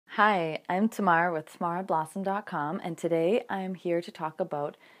Hi, I'm Tamarah with TamarahBlossom.com, and today I'm here to talk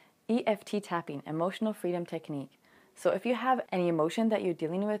about EFT tapping, emotional freedom technique. So if you have any emotion that you're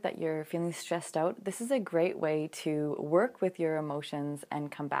dealing with, that you're feeling stressed out, this is a great way to work with your emotions and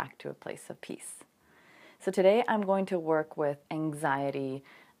come back to a place of peace. So today I'm going to work with anxiety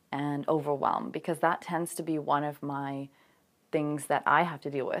and overwhelm because that tends to be one of my things that I have to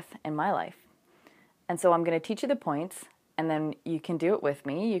deal with in my life. And so I'm going to teach you the points, and then you can do it with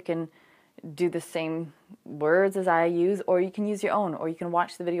me. You can do the same words as I use, or you can use your own, or you can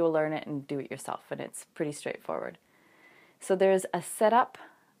watch the video, learn it, and do it yourself. And it's pretty straightforward. So there's a setup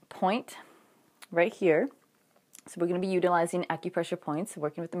point right here. So we're going to be utilizing acupressure points,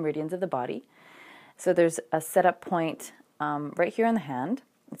 working with the meridians of the body. So there's a setup point right here on the hand.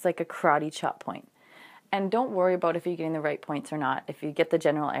 It's like a karate chop point. And don't worry about if you're getting the right points or not. If you get the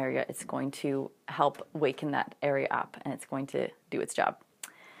general area, it's going to help waken that area up, and it's going to do its job.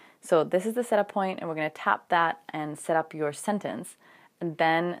 So this is the setup point, and we're going to tap that and set up your sentence. And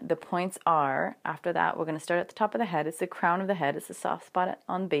then the points are, after that, we're going to start at the top of the head. It's the crown of the head. It's the soft spot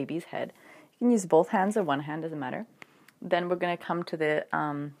on baby's head. You can use both hands or one hand, doesn't matter. Then we're going to come to the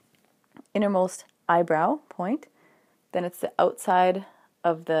innermost eyebrow point. Then it's the outside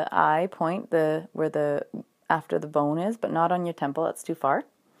of the eye point, where the after the bone is, but not on your temple, that's too far.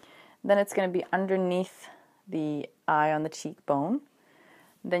 Then it's going to be underneath the eye on the cheekbone.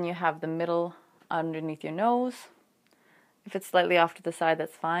 Then you have the middle underneath your nose. If it's slightly off to the side,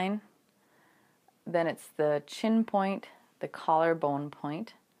 that's fine. Then it's the chin point, the collarbone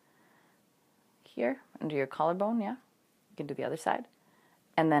point. Here, under your collarbone, yeah. You can do the other side.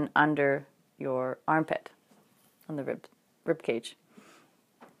 And then under your armpit, on the rib cage.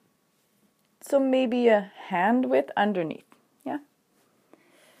 So maybe a hand width underneath, yeah?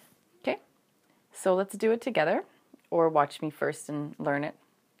 Okay, so let's do it together, or watch me first and learn it.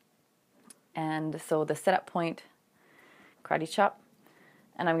 And so the setup point, karate chop,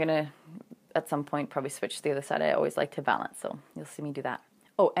 and I'm gonna, at some point, probably switch to the other side. I always like to balance, so you'll see me do that.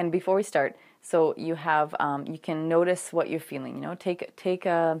 Oh, and before we start, so you have, you can notice what you're feeling, you know,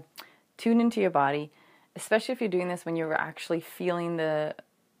 tune into your body, especially if you're doing this when you're actually feeling the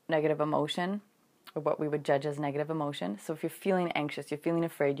negative emotion, or what we would judge as negative emotion. So if you're feeling anxious, you're feeling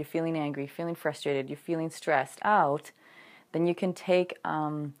afraid, you're feeling angry, you're feeling frustrated, you're feeling stressed out, then you can take,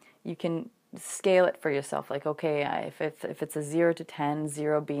 you can scale it for yourself. Like, okay, if it's a 0 to 10,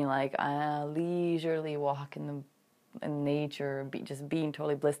 0 being like a leisurely walk in nature, just being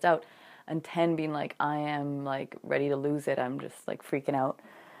totally blissed out, and 10 being like I am like ready to lose it, I'm just like freaking out.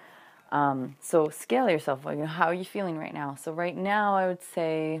 So scale yourself, like, how are you feeling right now? So right now I would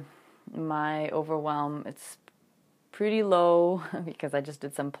say my overwhelm, it's pretty low because I just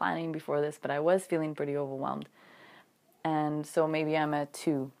did some planning before this, but I was feeling pretty overwhelmed. And so maybe I'm at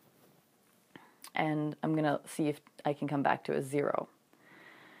 2. And I'm going to see if I can come back to a 0.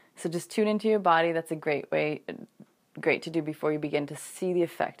 So just tune into your body. That's a great to do before you begin to see the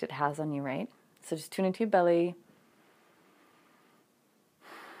effect it has on you, right? So just tune into your belly.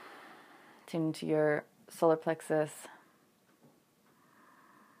 Tune into your solar plexus.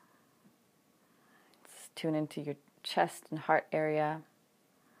 Tune into your chest and heart area,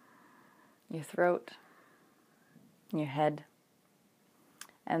 your throat, your head.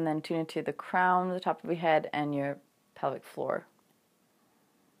 And then tune into the crown, the top of your head, and your pelvic floor,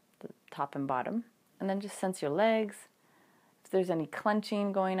 the top and bottom. And then just sense your legs. If there's any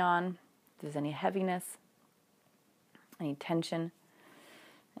clenching going on, if there's any heaviness, any tension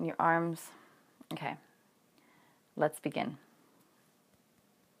in your arms. Okay, let's begin.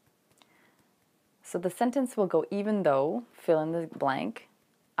 So the sentence will go, even though, fill in the blank,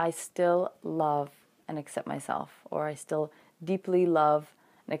 I still love and accept myself, or I still deeply love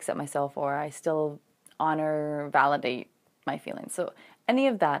and accept myself, or I still honor, validate my feelings. So any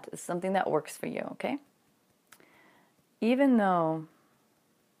of that is something that works for you, okay? Even though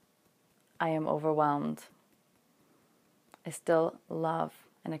I am overwhelmed, I still love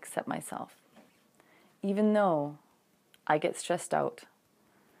and accept myself. Even though I get stressed out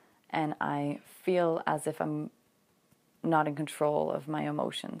and I feel as if I'm not in control of my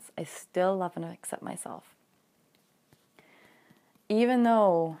emotions, I still love and accept myself. Even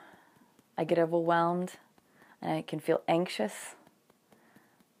though I get overwhelmed and I can feel anxious,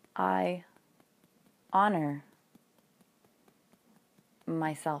 I honor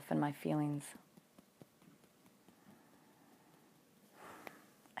myself and my feelings.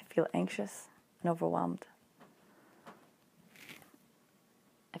 I feel anxious and overwhelmed.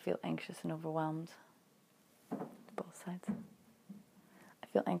 I feel anxious and overwhelmed. Both sides. I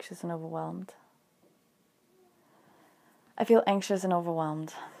feel anxious and overwhelmed. I feel anxious and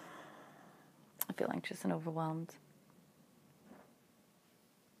overwhelmed. I feel anxious and overwhelmed.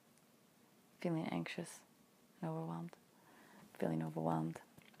 Feeling anxious and overwhelmed. Feeling overwhelmed.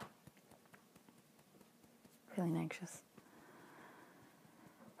 Feeling anxious.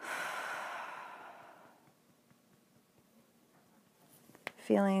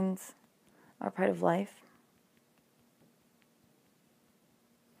 Feelings are part of life.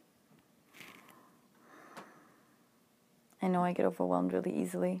 I know I get overwhelmed really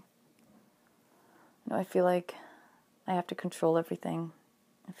easily. I know I feel like I have to control everything.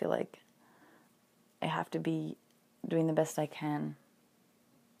 I feel like I have to be doing the best I can.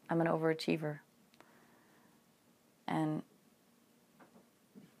 I'm an overachiever. And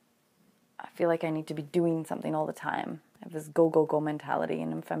I feel like I need to be doing something all the time. I have this go, go, go mentality.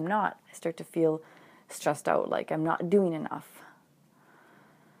 And if I'm not, I start to feel stressed out, like I'm not doing enough.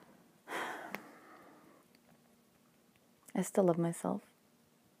 I still love myself.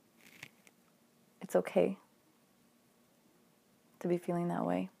 It's okay to be feeling that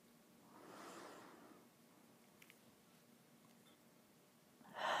way.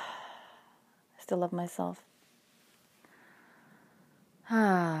 I still love myself.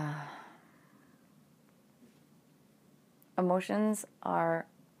 Emotions are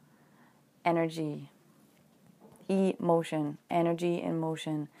energy, emotion, energy in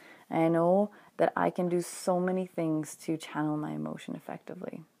motion. And I know that I can do so many things to channel my emotion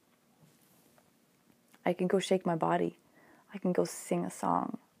effectively. I can go shake my body. I can go sing a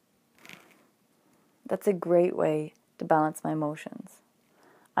song. That's a great way to balance my emotions.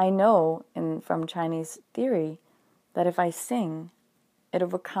 I know from Chinese theory that if I sing, it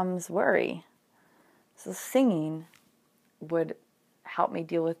overcomes worry. So singing would help me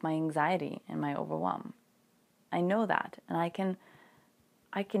deal with my anxiety and my overwhelm. I know that, and I can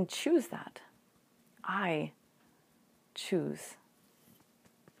choose that. I choose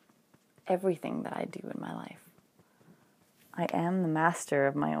everything that I do in my life. I am the master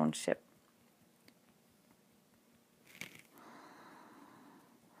of my own ship.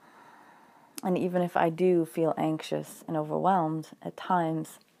 And even if I do feel anxious and overwhelmed at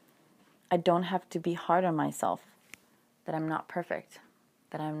times, I don't have to be hard on myself, that I'm not perfect,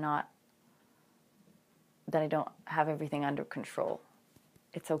 that I don't have everything under control.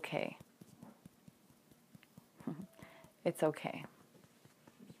 It's okay. It's okay.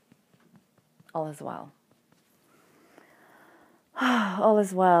 All is well. All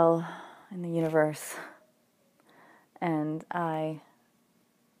is well in the universe. And I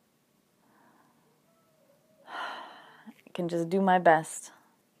can just do my best.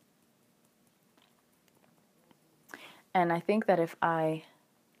 And I think that if I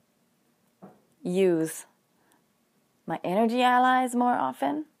use my energy allies more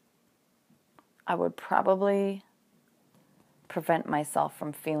often, I would probably prevent myself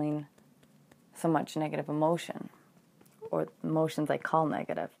from feeling so much negative emotion, or emotions I call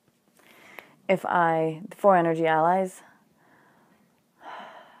negative. If the 4 energy allies,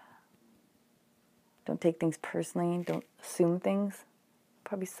 don't take things personally, don't assume things,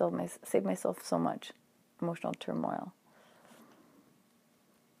 probably save myself so much emotional turmoil.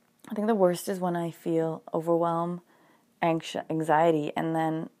 I think the worst is when I feel overwhelm, anxiety, and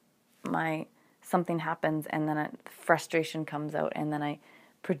then something happens, and then frustration comes out, and then I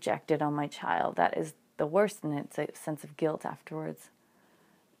project it on my child. That is the worst, and it's a sense of guilt afterwards.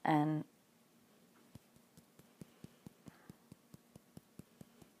 And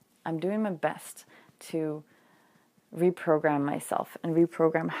I'm doing my best to reprogram myself and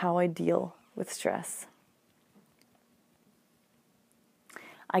reprogram how I deal with stress.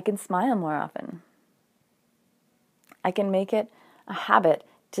 I can smile more often. I can make it a habit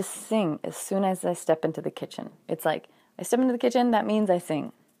to sing as soon as I step into the kitchen. It's like, I step into the kitchen, that means I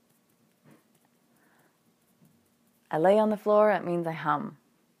sing. I lay on the floor, that means I hum.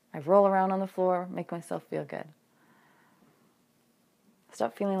 I roll around on the floor, make myself feel good.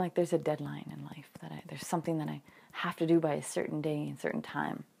 Stop feeling like there's a deadline in life, that there's something that I have to do by a certain day and certain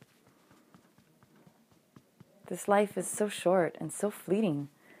time. This life is so short and so fleeting.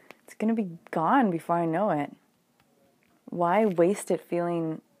 It's going to be gone before I know it. Why waste it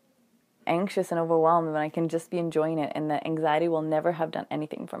feeling anxious and overwhelmed when I can just be enjoying it, and the anxiety will never have done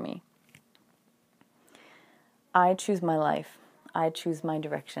anything for me? I choose my life. I choose my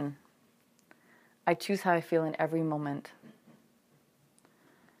direction. I choose how I feel in every moment.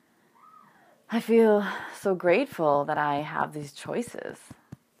 I feel so grateful that I have these choices.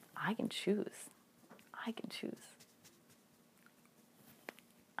 I can choose. I can choose.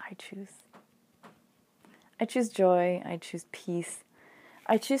 I choose. I choose joy. I choose peace.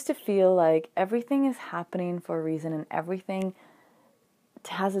 I choose to feel like everything is happening for a reason, and everything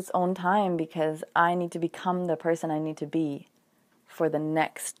has its own time, because I need to become the person I need to be for the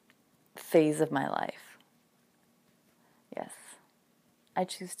next phase of my life. Yes. I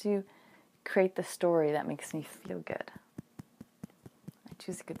choose to create the story that makes me feel good. I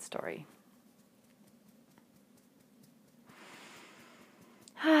choose a good story.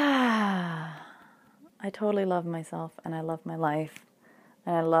 I totally love myself, and I love my life,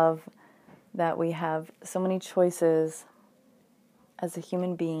 and I love that we have so many choices as a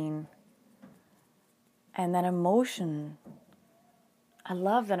human being, and that emotion, I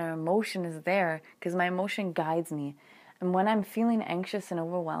love that our emotion is there, because my emotion guides me. And when I'm feeling anxious and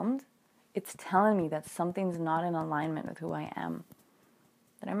overwhelmed, it's telling me that something's not in alignment with who I am,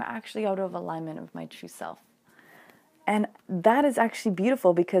 that I'm actually out of alignment with my true self. And that is actually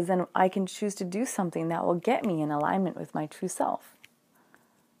beautiful, because then I can choose to do something that will get me in alignment with my true self.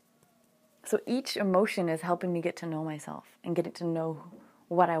 So each emotion is helping me get to know myself and get to know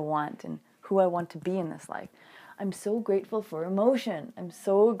what I want and who I want to be in this life. I'm so grateful for emotion. I'm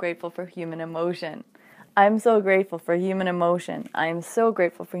so grateful for human emotion. I'm so grateful for human emotion. I'm so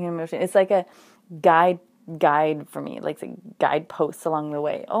grateful for human emotion. It's like a guide for me, like a guideposts along the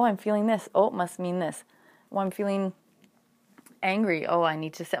way. Oh, I'm feeling this. Oh, it must mean this. Oh, I'm feeling angry. Oh, I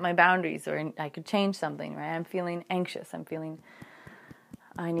need to set my boundaries, or I could change something, right? I'm feeling anxious.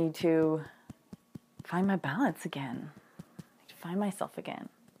 I need to find my balance again. I need to find myself again.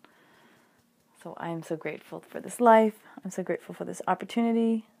 So I'm so grateful for this life. I'm so grateful for this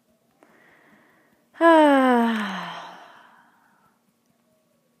opportunity. My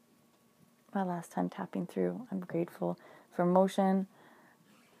last time tapping through. I'm grateful for emotion.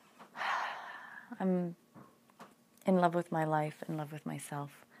 I'm in love with my life, in love with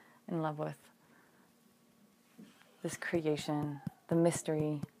myself, in love with this creation, the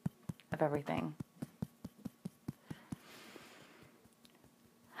mystery of everything.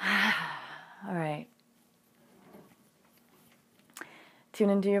 All right. Tune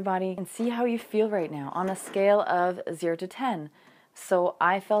into your body and see how you feel right now on a scale of 0 to 10. So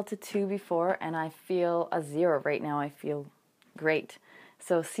I felt a 2 before, and I feel a 0 right now. I feel great.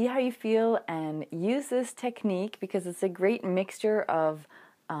 So see how you feel and use this technique, because it's a great mixture of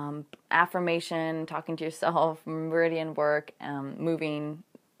affirmation, talking to yourself, meridian work, moving,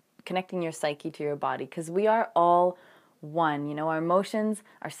 connecting your psyche to your body, because we are all one. You know, our emotions,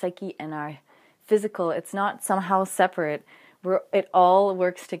 our psyche, and our physical, it's not somehow separate. It all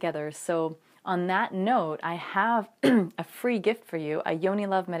works together. So on that note, I have a free gift for you, a Yoni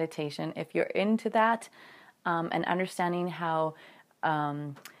Love meditation. If you're into that and understanding how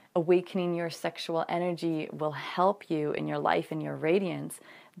awakening your sexual energy will help you in your life and your radiance,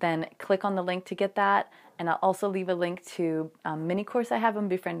 then click on the link to get that. And I'll also leave a link to a mini course I have on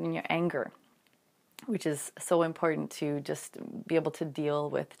Befriending Your Anger, which is so important to just be able to deal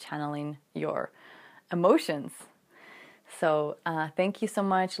with channeling your emotions. So thank you so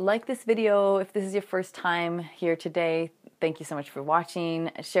much. Like this video if this is your first time here today. Thank you so much for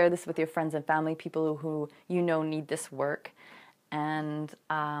watching. Share this with your friends and family, people who you know need this work. And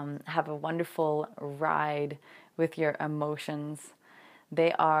have a wonderful ride with your emotions.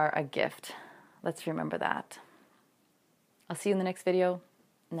 They are a gift. Let's remember that. I'll see you in the next video.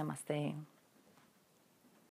 Namaste.